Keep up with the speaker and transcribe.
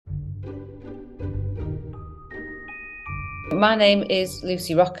My name is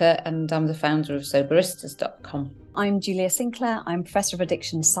Lucy Rocca and I'm the founder of Soberistas.com. I'm Julia Sinclair. I'm Professor of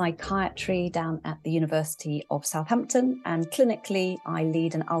Addiction Psychiatry down at the University of Southampton, and clinically I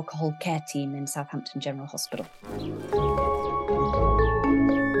lead an alcohol care team in Southampton General Hospital.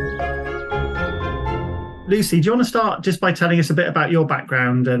 Lucy, do you want to start just by telling us a bit about your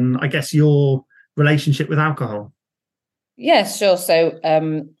background and I guess relationship with alcohol? Yes, sure. So, I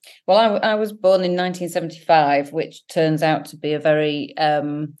was born in 1975, which turns out to be a very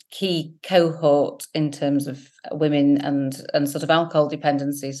key cohort in terms of women and sort of alcohol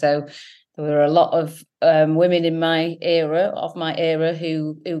dependency. So there were a lot of women in my era,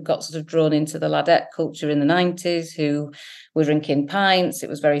 who got sort of drawn into the ladette culture in the 90s, who were drinking pints. It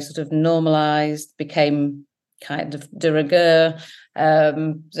was very sort of normalised, became kind of de rigueur.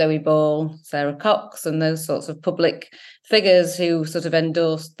 Zoe Ball, Sarah Cox, and those sorts of public figures who sort of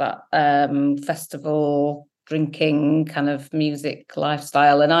endorsed that festival drinking kind of music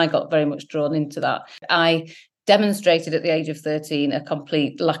lifestyle. And I got very much drawn into that. I demonstrated at the age of 13 a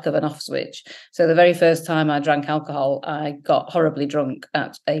complete lack of an off switch. So the very first time I drank alcohol, I got horribly drunk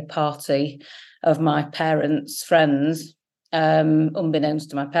at a party of my parents' friends. Unbeknownst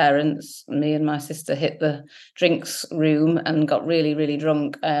to my parents, me and my sister hit the drinks room and got really, really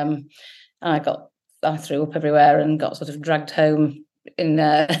drunk. I threw up everywhere and got sort of dragged home in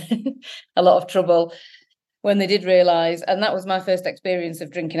a lot of trouble when they did realise. And that was my first experience of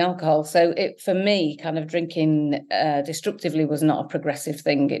drinking alcohol. So for me, kind of drinking destructively was not a progressive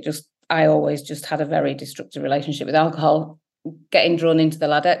thing. I always just had a very destructive relationship with alcohol. Getting drawn into the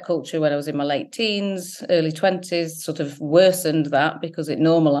ladette culture when I was in my late teens, early 20s, sort of worsened that because it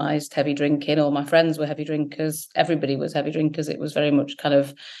normalised heavy drinking. All my friends were heavy drinkers. Everybody was heavy drinkers. It was very much kind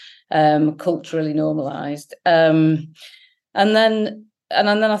of culturally normalised. And then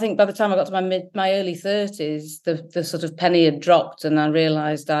I think by the time I got to my early 30s, the sort of penny had dropped, and I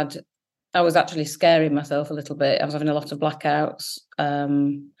realised I was actually scaring myself a little bit. I was having a lot of blackouts.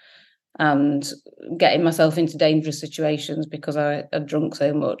 And getting myself into dangerous situations because I had drunk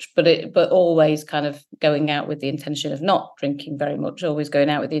so much, but always kind of going out with the intention of not drinking very much, always going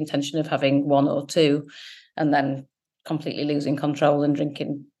out with the intention of having one or two, and then completely losing control and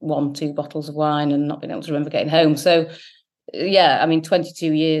drinking 1-2 bottles of wine and not being able to remember getting home. So, yeah, I mean,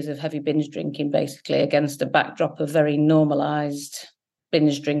 22 years of heavy binge drinking, basically, against a backdrop of very normalised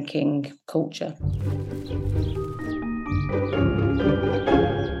binge drinking culture.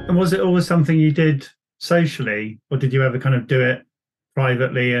 And was it always something you did socially, or did you ever kind of do it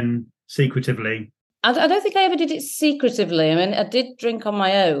privately and secretively? I don't think I ever did it secretively. I mean, I did drink on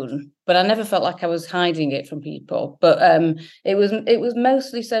my own, but I never felt like I was hiding it from people. But it was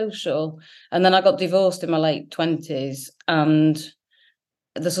mostly social. And then I got divorced in my late 20s, and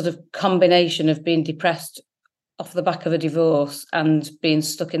the sort of combination of being depressed off the back of a divorce and being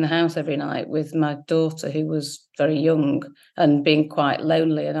stuck in the house every night with my daughter, who was very young, and being quite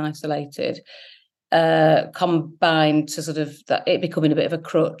lonely and isolated, combined to sort of that it becoming a bit of a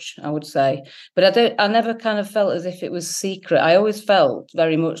crutch, I would say. But I never kind of felt as if it was secret. I always felt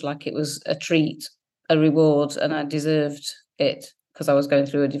very much like it was a treat, a reward, and I deserved it because I was going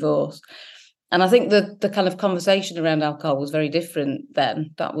through a divorce. And I think the kind of conversation around alcohol was very different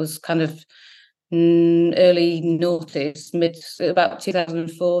then. That was kind of early noughties, about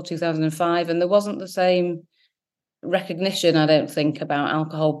 2004, 2005, and there wasn't the same recognition, I don't think, about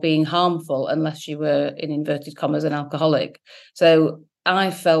alcohol being harmful unless you were, in inverted commas, an alcoholic. So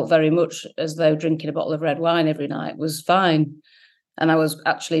I felt very much as though drinking a bottle of red wine every night was fine, and I was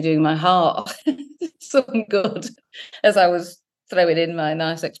actually doing my heart some good as I was throwing in my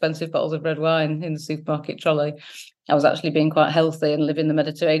nice expensive bottles of red wine in the supermarket trolley. I was actually being quite healthy and living the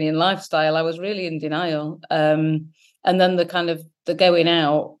Mediterranean lifestyle. I was really in denial. And then the going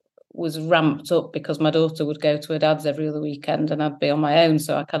out was ramped up because my daughter would go to her dad's every other weekend and I'd be on my own.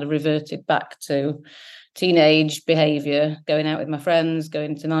 So I kind of reverted back to teenage behaviour, going out with my friends,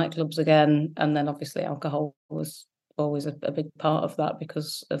 going to nightclubs again. And then obviously alcohol was always a big part of that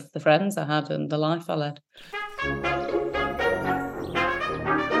because of the friends I had and the life I led.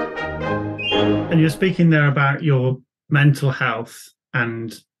 And you're speaking there about your mental health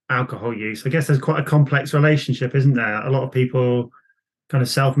and alcohol use. I guess there's quite a complex relationship, isn't there? A lot of people kind of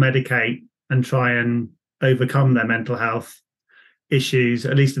self-medicate and try and overcome their mental health issues,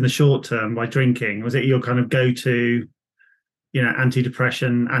 at least in the short term, by drinking. Was it your kind of go-to,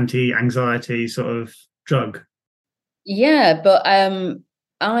 antidepressant, anti-anxiety sort of drug? Yeah, but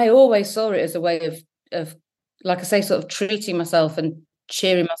I always saw it as a way of, like I say, sort of treating myself and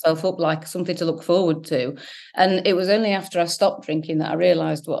cheering myself up, like something to look forward to. And it was only after I stopped drinking that I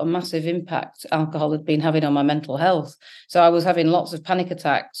realised what a massive impact alcohol had been having on my mental health. So I was having lots of panic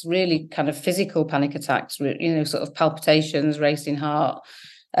attacks, really kind of physical panic attacks, sort of palpitations, racing heart,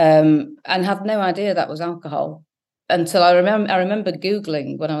 and had no idea that was alcohol until I remember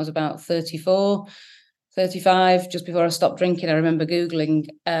Googling when I was about 34, 35, just before I stopped drinking. I remember Googling,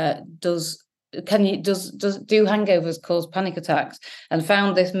 do hangovers cause panic attacks, and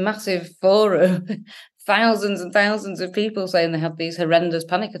found this massive forum, thousands and thousands of people saying they had these horrendous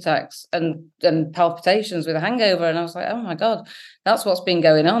panic attacks and palpitations with a hangover. And I was like, oh my God, that's what's been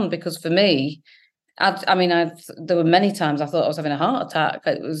going on. Because for me, there were many times I thought I was having a heart attack.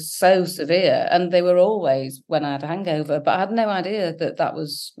 It was so severe, and they were always when I had a hangover, but I had no idea that that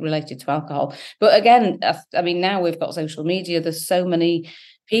was related to alcohol. But again, I mean, now we've got social media. There's so many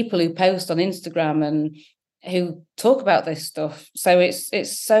people who post on Instagram and who talk about this stuff. So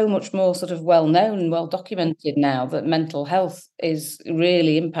it's so much more sort of well known, well documented now that mental health is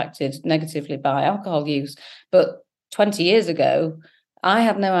really impacted negatively by alcohol use. But 20 years ago, I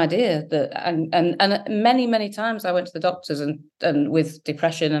had no idea that, and many times I went to the doctors and with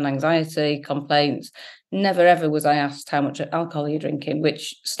depression and anxiety complaints, never ever was I asked how much alcohol you're drinking,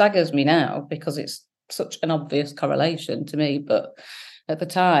 which staggers me now because it's such an obvious correlation to me. But at the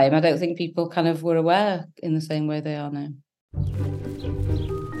time, I don't think people kind of were aware in the same way they are now.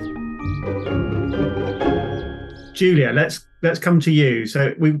 Julia, let's come to you.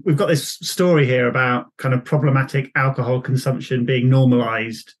 So we've got this story here about kind of problematic alcohol consumption being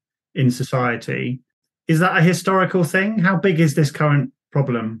normalized in society. Is that a historical thing? How big is this current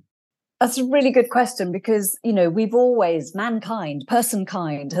problem? That's a really good question because, we've always,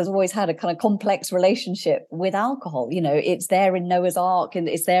 personkind has always had a kind of complex relationship with alcohol. It's there in Noah's Ark and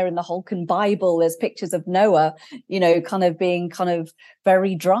it's there in the Hulken Bible. There's pictures of Noah, kind of being kind of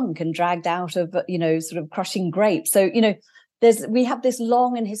very drunk and dragged out of, sort of crushing grapes. So, we have this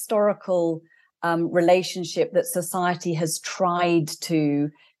long and historical relationship that society has tried to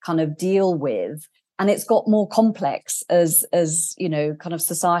kind of deal with. And it's got more complex as kind of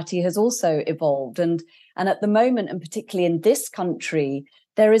society has also evolved. And at the moment, and particularly in this country,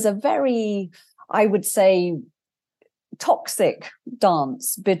 there is a very, I would say, toxic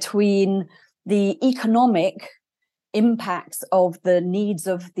dance between the economic impacts of the needs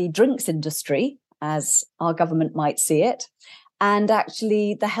of the drinks industry, as our government might see it, and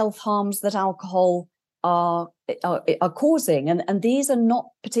actually the health harms that alcohol are causing, and these are not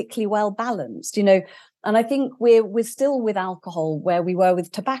particularly well balanced, and I think we're still with alcohol where we were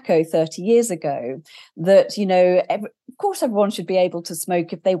with tobacco 30 years ago, that of course everyone should be able to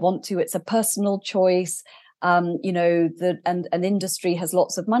smoke if they want to. It's a personal choice. And industry has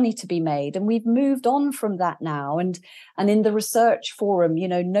lots of money to be made, and we've moved on from that now. And in the research forum,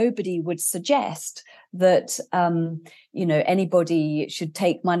 nobody would suggest that anybody should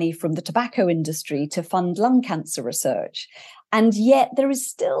take money from the tobacco industry to fund lung cancer research. And yet there is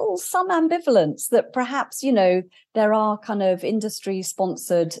still some ambivalence that perhaps there are kind of industry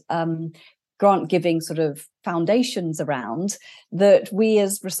sponsored grant giving sort of foundations around that we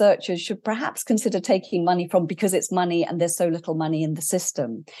as researchers should perhaps consider taking money from, because it's money and there's so little money in the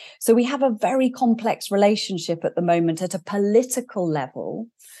system. So we have a very complex relationship at the moment at a political level.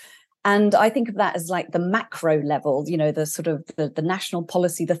 And I think of that as like the macro level, the sort of the national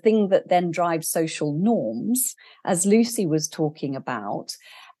policy, the thing that then drives social norms, as Lucy was talking about.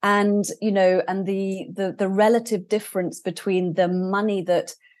 And, and the relative difference between the money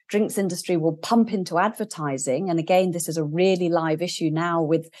that drinks industry will pump into advertising. And again, this is a really live issue now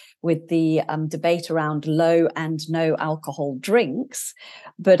with the debate around low and no alcohol drinks.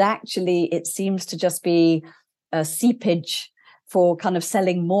 But actually, it seems to just be a seepage for kind of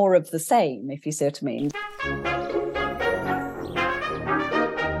selling more of the same, if you see what I mean.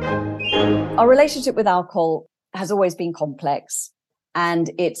 Our relationship with alcohol has always been complex.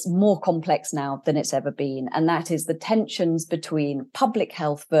 And it's more complex now than it's ever been. And that is the tensions between public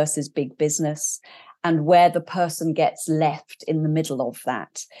health versus big business, and where the person gets left in the middle of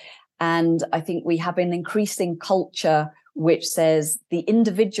that. And I think we have an increasing culture which says the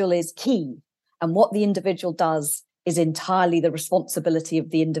individual is key, and what the individual does is entirely the responsibility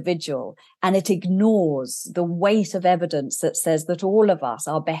of the individual. And it ignores the weight of evidence that says that all of us,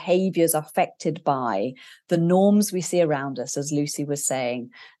 our behaviors are affected by the norms we see around us, as Lucy was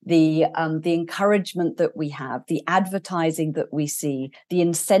saying, the encouragement that we have, the advertising that we see, the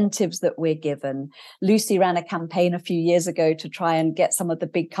incentives that we're given. Lucy ran a campaign a few years ago to try and get some of the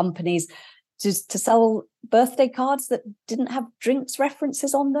big companies to sell birthday cards that didn't have drinks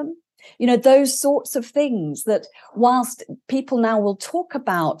references on them. Those sorts of things that, whilst people now will talk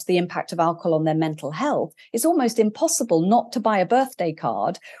about the impact of alcohol on their mental health, it's almost impossible not to buy a birthday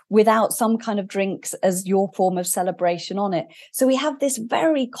card without some kind of drinks as your form of celebration on it. So we have this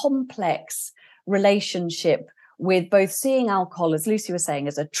very complex relationship with both seeing alcohol, as Lucy was saying,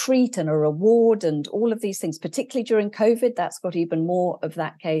 as a treat and a reward and all of these things, particularly during COVID, that's got even more of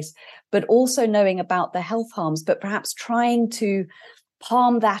that case, but also knowing about the health harms, but perhaps trying to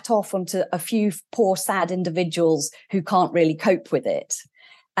palm that off onto a few poor, sad individuals who can't really cope with it,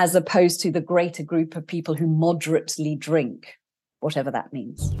 as opposed to the greater group of people who moderately drink, whatever that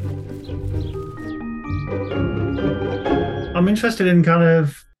means. I'm interested in kind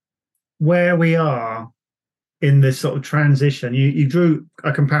of where we are in this sort of transition. You drew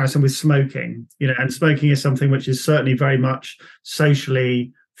a comparison with smoking, and smoking is something which is certainly very much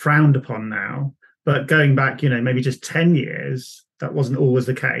socially frowned upon now. But going back, maybe just 10 years, that wasn't always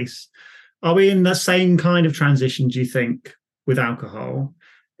the case. Are we in the same kind of transition, do you think, with alcohol?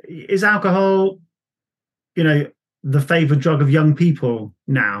 Is alcohol, the favoured drug of young people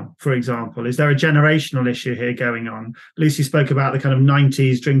now, for example? Is there a generational issue here going on? Lucy spoke about the kind of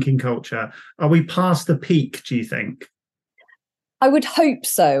 90s drinking culture. Are we past the peak, do you think? I would hope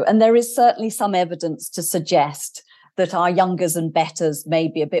so. And there is certainly some evidence to suggest that our youngers and betters may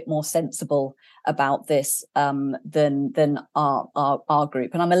be a bit more sensible about this than our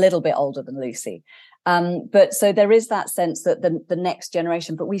group. And I'm a little bit older than Lucy. But so there is that sense that the next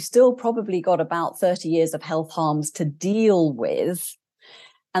generation, but we've still probably got about 30 years of health harms to deal with.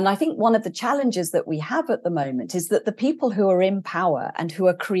 And I think one of the challenges that we have at the moment is that the people who are in power and who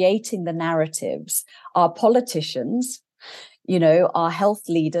are creating the narratives are politicians, our health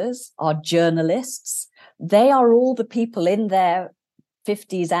leaders, our journalists. They are all the people in their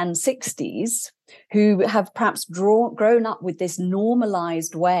 50s and 60s who have perhaps grown up with this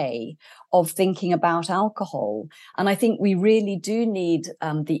normalized way of thinking about alcohol. And I think we really do need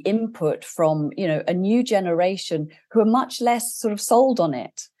the input from, a new generation who are much less sort of sold on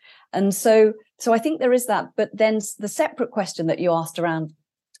it. And so I think there is that. But then the separate question that you asked around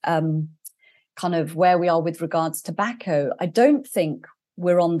kind of where we are with regards to tobacco, I don't think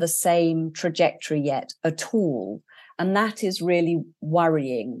we're on the same trajectory yet at all. And that is really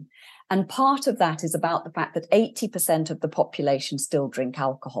worrying. And part of that is about the fact that 80% of the population still drink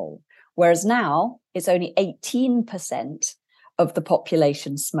alcohol, whereas now it's only 18% of the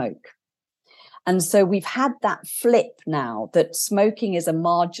population smoke. And so we've had that flip now that smoking is a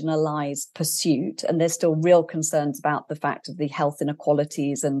marginalized pursuit, and there's still real concerns about the fact of the health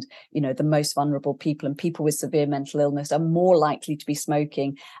inequalities and, the most vulnerable people and people with severe mental illness are more likely to be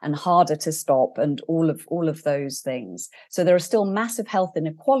smoking and harder to stop and all of those things. So there are still massive health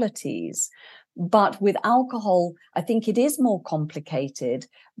inequalities. But with alcohol, I think it is more complicated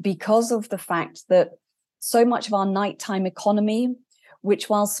because of the fact that so much of our nighttime economy, which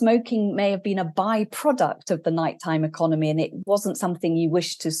while smoking may have been a byproduct of the nighttime economy and it wasn't something you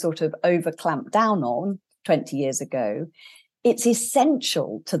wish to sort of over clamp down on 20 years ago, it's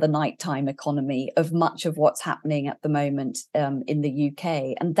essential to the nighttime economy of much of what's happening at the moment in the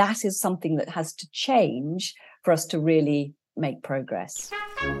UK. And that is something that has to change for us to really make progress.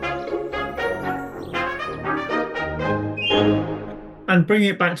 And bringing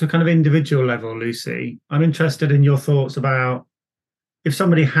it back to a kind of individual level, Lucy, I'm interested in your thoughts about if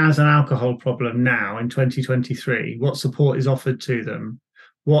somebody has an alcohol problem now in 2023, what support is offered to them,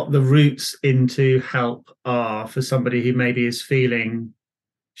 what the routes into help are for somebody who maybe is feeling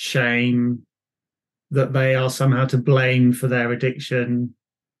shame, that they are somehow to blame for their addiction.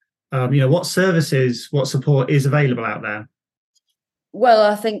 What services, what support is available out there? Well,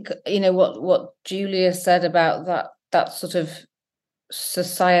 I think, what Julia said about that sort of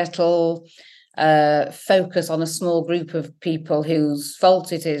societal focus on a small group of people whose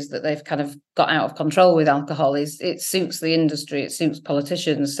fault it is that they've kind of got out of control with alcohol it suits the industry, it suits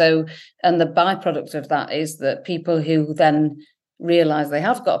politicians. So, and the byproduct of that is that people who then realize they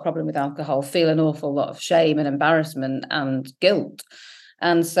have got a problem with alcohol feel an awful lot of shame and embarrassment and guilt.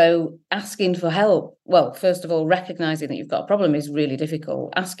 And so asking for help, well, first of all, recognizing that you've got a problem is really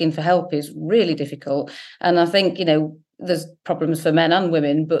difficult. Asking for help is really difficult. And I think, there's problems for men and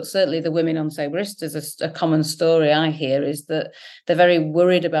women, but certainly the women on Soberistas, a common story I hear is that they're very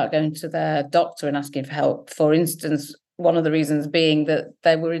worried about going to their doctor and asking for help. For instance, one of the reasons being that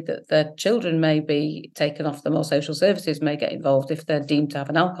they're worried that their children may be taken off them or social services may get involved if they're deemed to have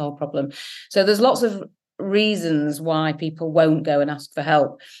an alcohol problem. So there's lots of reasons why people won't go and ask for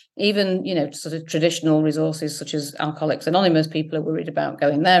help. Even, sort of traditional resources such as Alcoholics Anonymous, people are worried about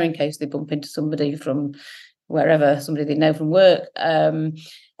going there in case they bump into somebody from wherever, somebody they know from work.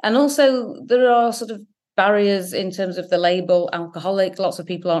 And also there are sort of barriers in terms of the label alcoholic. Lots of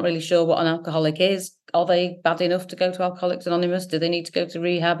people aren't really sure what an alcoholic is. Are they bad enough to go to Alcoholics Anonymous? Do they need to go to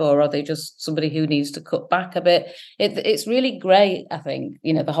rehab, or are they just somebody who needs to cut back a bit? It's really grey, I think.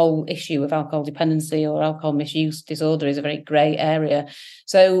 The whole issue of alcohol dependency or alcohol misuse disorder is a very grey area.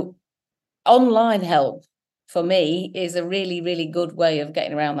 So online help for me is a really, really good way of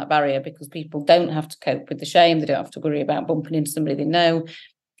getting around that barrier, because people don't have to cope with the shame. They don't have to worry about bumping into somebody they know.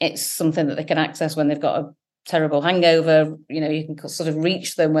 It's something that they can access when they've got a terrible hangover. You can sort of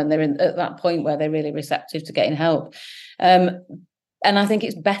reach them when they're at that point where they're really receptive to getting help. And I think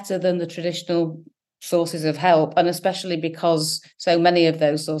it's better than the traditional sources of help, and especially because so many of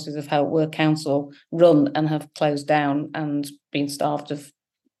those sources of help were council run and have closed down and been starved of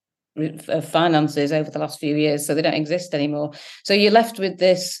finances over the last few years, so they don't exist anymore. So you're left with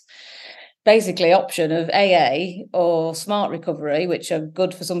this basically option of AA or smart recovery, which are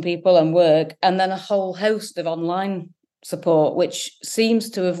good for some people and work, and then a whole host of online support, which seems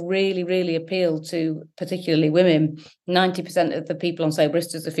to have really, really appealed to particularly women. 90% of the people on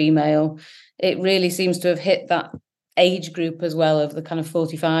Sobristas are female. It really seems to have hit that age group as well, of the kind of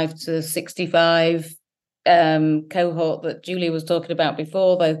 45 to 65 cohort that Julia was talking about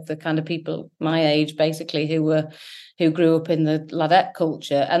before, the kind of people my age basically who grew up in the ladette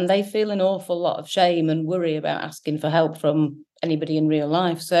culture, and they feel an awful lot of shame and worry about asking for help from anybody in real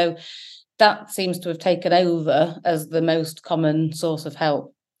life. So that seems to have taken over as the most common source of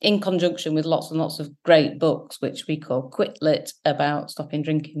help, in conjunction with lots and lots of great books, which we call Quit Lit, about stopping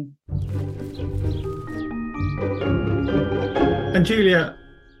drinking. And Julia,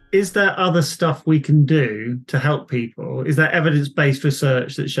 is there other stuff we can do to help people? Is there evidence-based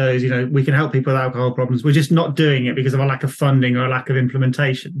research that shows, we can help people with alcohol problems? We're just not doing it because of a lack of funding or a lack of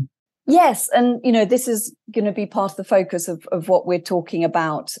implementation. Yes. And, this is going to be part of the focus of what we're talking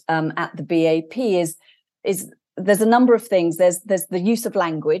about at the BAP is there's a number of things. There's the use of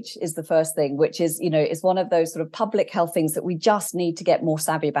language is the first thing, which is, is one of those sort of public health things that we just need to get more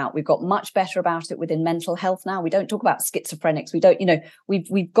savvy about. We've got much better about it within mental health now. We don't talk about schizophrenics. We don't,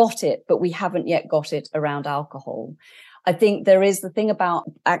 we've got it, but we haven't yet got it around alcohol. I think there is the thing about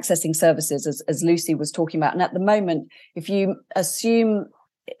accessing services, as Lucy was talking about. And at the moment, if you assume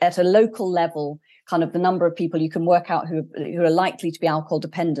at a local level, kind of the number of people you can work out who are likely to be alcohol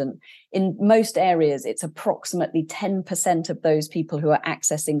dependent, in most areas, it's approximately 10% of those people who are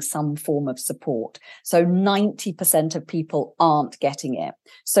accessing some form of support. So 90% of people aren't getting it.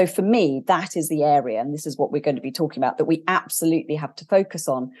 So for me, that is the area, and this is what we're going to be talking about, that we absolutely have to focus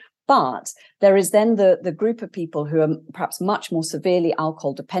on. But there is then the group of people who are perhaps much more severely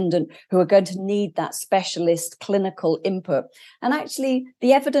alcohol dependent, who are going to need that specialist clinical input. And actually,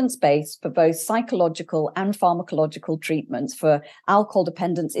 the evidence base for both psychological and pharmacological treatments for alcohol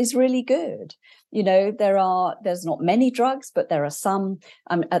dependence is really good. There's not many drugs, but there are some.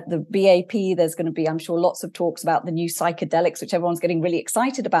 At the BAP, there's going to be, I'm sure, lots of talks about the new psychedelics, which everyone's getting really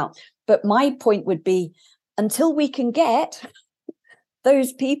excited about. But my point would be, until we can get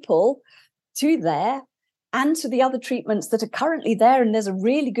those people to there and to the other treatments that are currently there, and there's a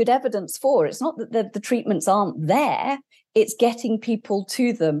really good evidence for, it's not that the treatments aren't there, it's getting people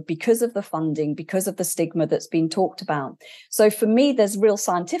to them because of the funding, because of the stigma that's been talked about. So for me, there's real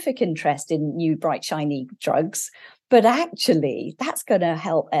scientific interest in new bright shiny drugs, but actually that's going to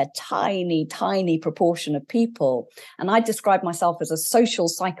help a tiny, tiny proportion of people. And I describe myself as a social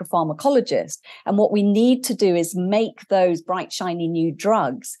psychopharmacologist. And what we need to do is make those bright, shiny new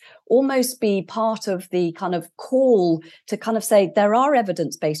drugs almost be part of the kind of call to kind of say there are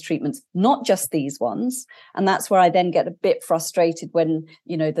evidence-based treatments, not just these ones. And that's where I then get a bit frustrated when,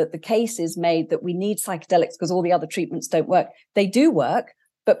 that the case is made that we need psychedelics because all the other treatments don't work. They do work,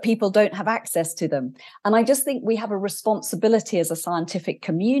 but people don't have access to them. And I just think we have a responsibility as a scientific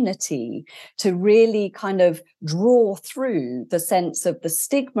community to really kind of draw through the sense of the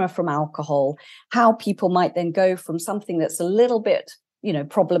stigma from alcohol, how people might then go from something that's a little bit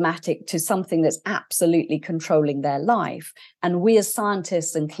problematic to something that's absolutely controlling their life. And we as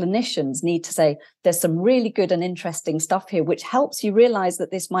scientists and clinicians need to say, there's some really good and interesting stuff here, which helps you realize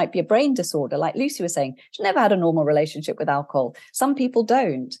that this might be a brain disorder. Like Lucy was saying, she never had a normal relationship with alcohol. Some people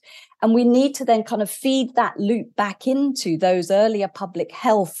don't. And we need to then kind of feed that loop back into those earlier public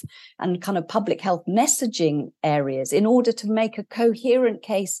health and kind of public health messaging areas in order to make a coherent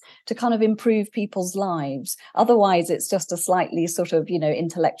case to kind of improve people's lives. Otherwise, it's just a slightly sort of,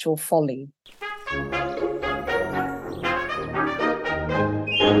 intellectual folly.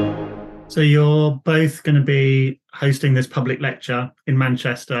 So you're both going to be hosting this public lecture in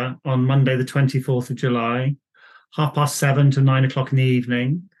Manchester on Monday, the 24th of July. 7:30 to 9 o'clock in the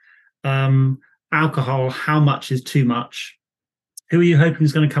evening. Alcohol, how much is too much? Who are you hoping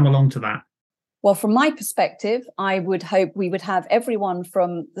is going to come along to that? Well, from my perspective, I would hope we would have everyone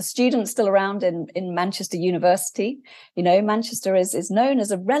from the students still around in Manchester University. You know, Manchester is known as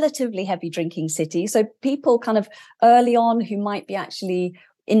a relatively heavy drinking city. So people kind of early on who might be actually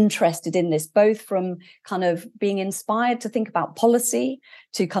interested in this, both from kind of being inspired to think about policy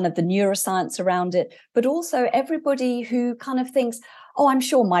to kind of the neuroscience around it, but also everybody who kind of thinks, oh, I'm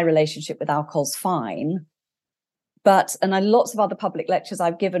sure my relationship with alcohol's fine. Lots of other public lectures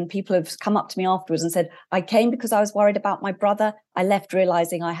I've given, people have come up to me afterwards and said, I came because I was worried about my brother. I left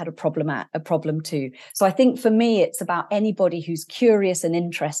realizing I had a problem too. So I think for me, it's about anybody who's curious and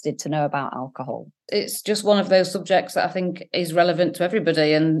interested to know about alcohol. It's just one of those subjects that I think is relevant to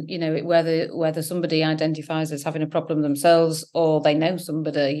everybody. And, you know, whether somebody identifies as having a problem themselves or they know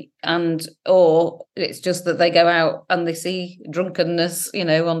somebody, or it's just that they go out and they see drunkenness, you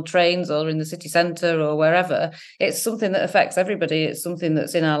know, on trains or in the city centre or wherever. It's something that affects everybody. It's something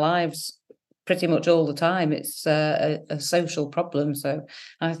that's in our lives pretty much all the time. It's a social problem. So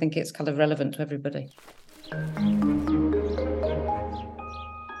I think it's kind of relevant to everybody.